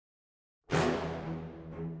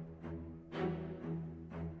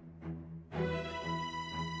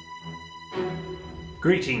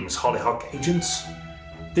Greetings, Hollyhock agents.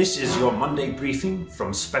 This is your Monday briefing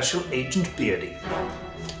from Special Agent Beardy.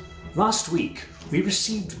 Last week, we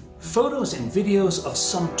received photos and videos of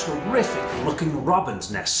some terrific-looking robin's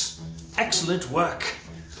nests. Excellent work!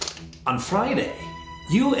 On Friday,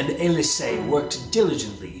 you and Elise worked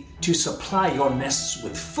diligently to supply your nests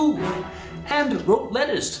with food and wrote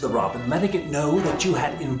letters to the robin letting it know that you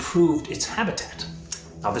had improved its habitat.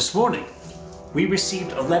 Now this morning, we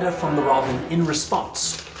received a letter from the robin in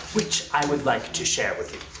response, which I would like to share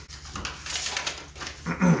with you.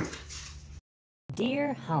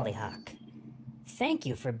 Dear Hollyhock, thank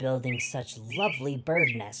you for building such lovely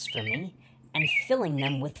bird nests for me and filling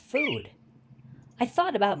them with food. I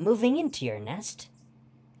thought about moving into your nest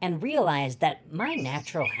and realized that my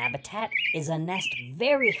natural habitat is a nest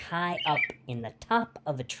very high up in the top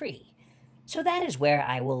of a tree, so that is where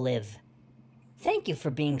I will live. Thank you for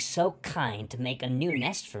being so kind to make a new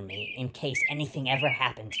nest for me in case anything ever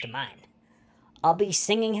happens to mine. I'll be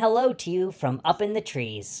singing hello to you from up in the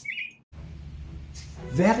trees.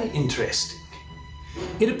 Very interesting.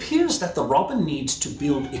 It appears that the robin needs to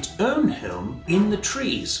build its own home in the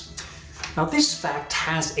trees. Now this fact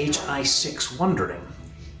has HI6 wondering,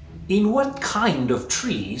 in what kind of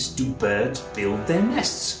trees do birds build their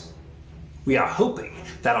nests? We are hoping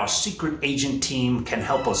that our secret agent team can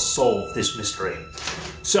help us solve this mystery.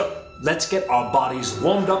 So, let's get our bodies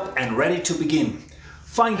warmed up and ready to begin.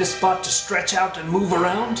 Find a spot to stretch out and move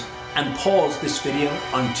around, and pause this video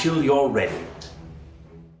until you're ready.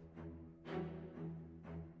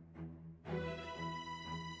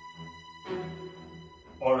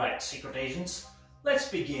 Alright, secret agents, let's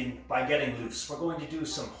begin by getting loose. We're going to do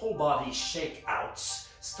some whole body shakeouts,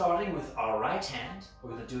 starting with our right hand.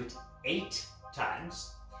 We're going to do it 8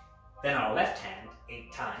 times, then our left hand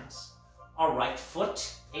 8 times, our right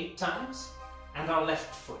foot 8 times, and our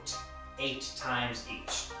left foot 8 times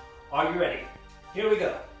each. Are you ready? Here we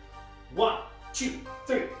go. 1, 2,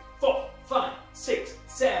 3, 4, 5, 6,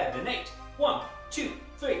 7, 8. 1, 2,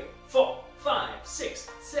 3, 4, 5, 6,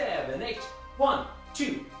 7, 8. 1,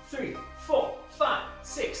 2, 3, 4, 5,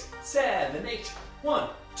 6, 7, 8. 1,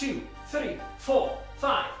 2, 3, 4,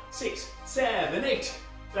 5, 6, 7, 8.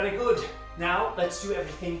 Very good. Now let's do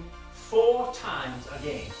everything 4 times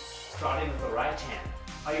again, starting with the right hand.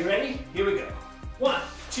 Are you ready? Here we go. 1,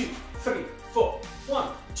 2, 3, 4. 1,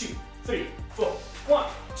 2, 3, 4. 1,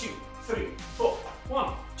 2, 3, 4.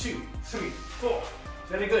 1, 2, 3, 4.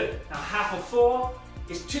 Very good. Now half of 4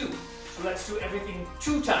 is 2. So let's do everything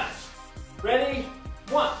 2 times. Ready?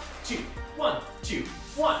 1, 2, 1, 2,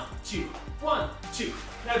 1, 2, 1, 2.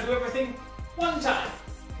 Now do everything 1 time.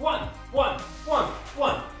 1, 1, 1,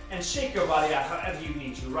 1. And shake your body out however you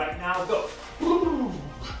need to. Right now, go.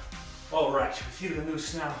 All right, feeling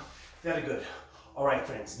loose now. Very good. All right,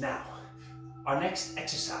 friends, now, our next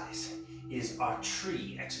exercise is our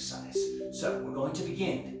tree exercise. So we're going to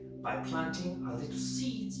begin by planting our little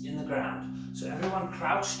seeds in the ground. So everyone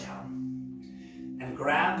crouch down and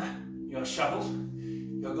grab your shovel.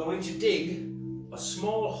 You're going to dig a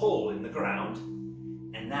small hole in the ground.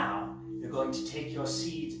 And now you're going to take your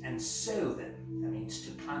seeds and sow them. That means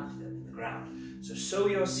to plant them in the ground. So sow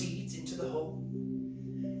your seeds into the hole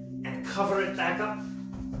and cover it back up.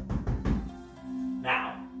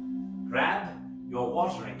 Now, grab your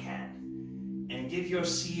watering can and give your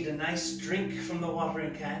seed a nice drink from the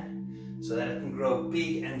watering can so that it can grow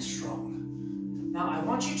big and strong. Now, I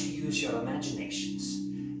want you to use your imaginations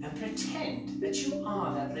and pretend that you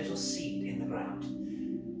are that little seed in the ground.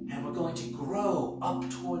 And we're going to grow up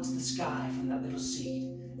towards the sky from that little seed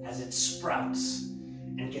as it sprouts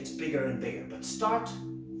and gets bigger and bigger. But start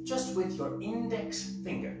just with your index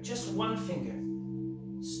finger, just one finger.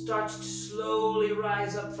 Starts to slowly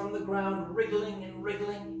rise up from the ground, wriggling and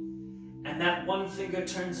wriggling. And that one finger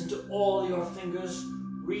turns into all your fingers,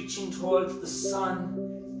 reaching towards the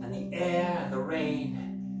sun and the air and the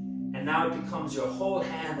rain. And now it becomes your whole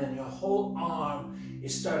hand, and your whole arm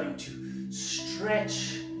is starting to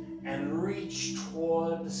stretch and reach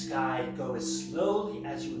toward the sky. Go as slowly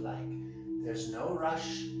as you like. There's no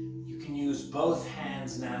rush. You can use both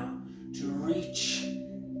hands now to reach,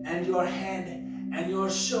 and your head and your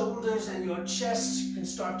shoulders and your chest can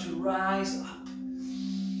start to rise up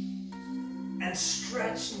and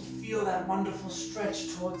stretch and feel that wonderful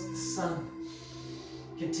stretch towards the sun.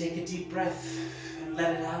 You can take a deep breath and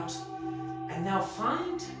let it out. And now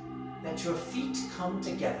find that your feet come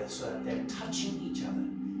together so that they're touching each other.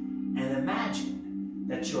 And imagine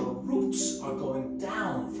that your roots are going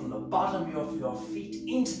down from the bottom of your feet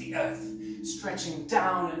into the earth, stretching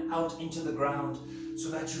down and out into the ground so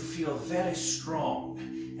that you feel very strong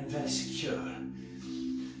and very secure.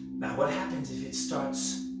 Now what happens if it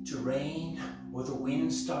starts to rain or the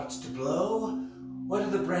wind starts to blow? What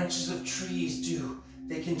do the branches of trees do?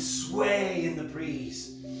 They can sway in the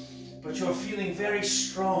breeze. But you're feeling very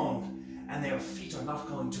strong and their feet are not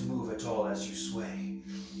going to move at all as you sway.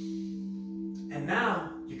 And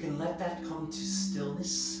now you can let that come to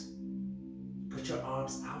stillness. Put your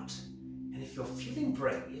arms out, and if you're feeling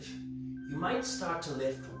brave, you might start to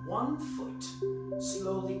lift one foot,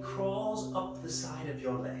 slowly crawls up the side of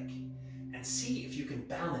your leg, and see if you can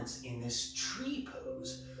balance in this tree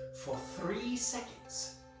pose for 3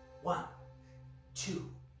 seconds. 1, 2,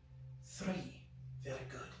 3. Very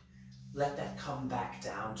good. Let that come back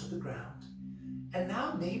down to the ground. And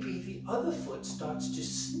now maybe the other foot starts to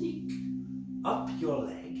sneak up your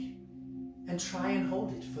leg and try and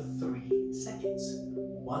hold it for 3 seconds.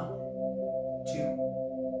 1, 2,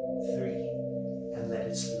 3. And let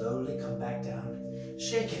it slowly come back down.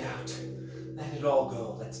 Shake it out. Let it all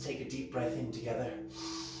go. Let's take a deep breath in together.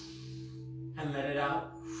 And let it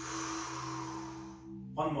out.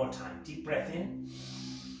 One more time. Deep breath in.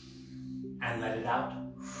 And let it out.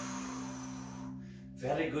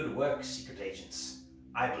 Very good work, secret agents.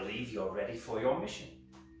 I believe you're ready for your mission.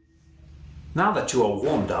 Now that you are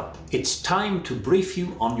warmed up, it's time to brief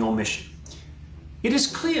you on your mission. It is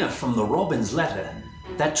clear from the robin's letter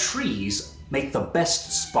that trees make the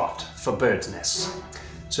best spot for birds' nests.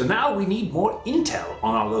 So now we need more intel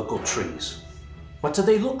on our local trees. What do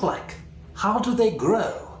they look like? How do they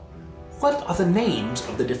grow? What are the names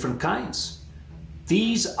of the different kinds?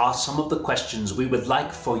 These are some of the questions we would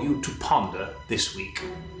like for you to ponder this week.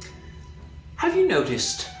 Have you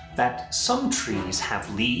noticed that some trees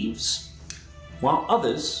have leaves, while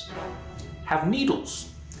others have needles?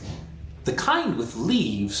 The kind with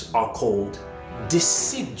leaves are called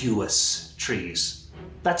deciduous trees.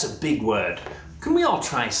 That's a big word. Can we all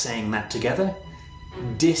try saying that together?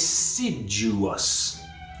 Deciduous.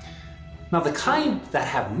 Now the kind that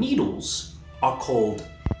have needles are called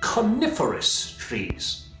coniferous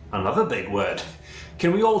trees. Another big word.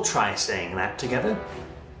 Can we all try saying that together?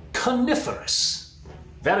 Coniferous.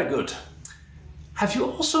 Very good. Have you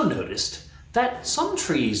also noticed that some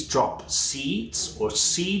trees drop seeds or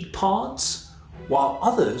seed pods, while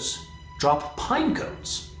others drop pine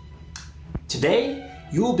cones? Today,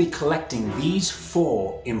 you will be collecting these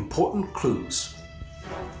 4 important clues: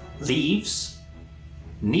 leaves,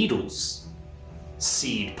 needles,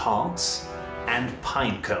 seed pods, and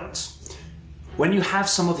pine cones. When you have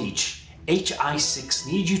some of each, HI6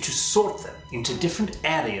 needs you to sort them into different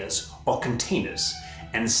areas or containers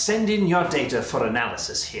and send in your data for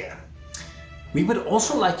analysis here. We would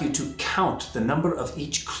also like you to count the number of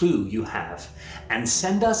each clue you have and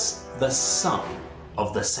send us the sum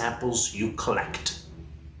of the samples you collect.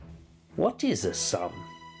 What is a sum?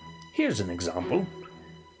 Here's an example.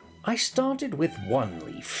 I started with 1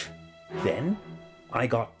 leaf. Then I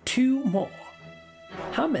got 2 more.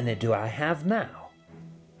 How many do I have now?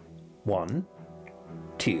 1,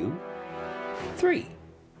 2, 3.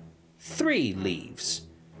 3 leaves.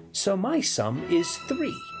 So my sum is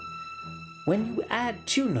 3. When you add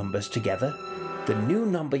 2 numbers together, the new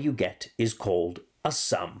number you get is called a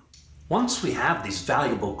sum. Once we have these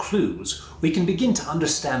valuable clues, we can begin to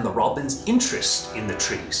understand the robin's interest in the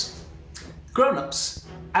trees. Grown-ups,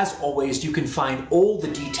 as always, you can find all the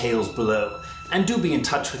details below, and do be in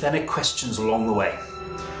touch with any questions along the way.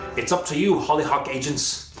 It's up to you, Hollyhock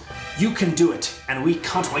agents. You can do it, and we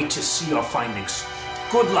can't wait to see your findings.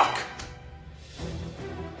 Good luck!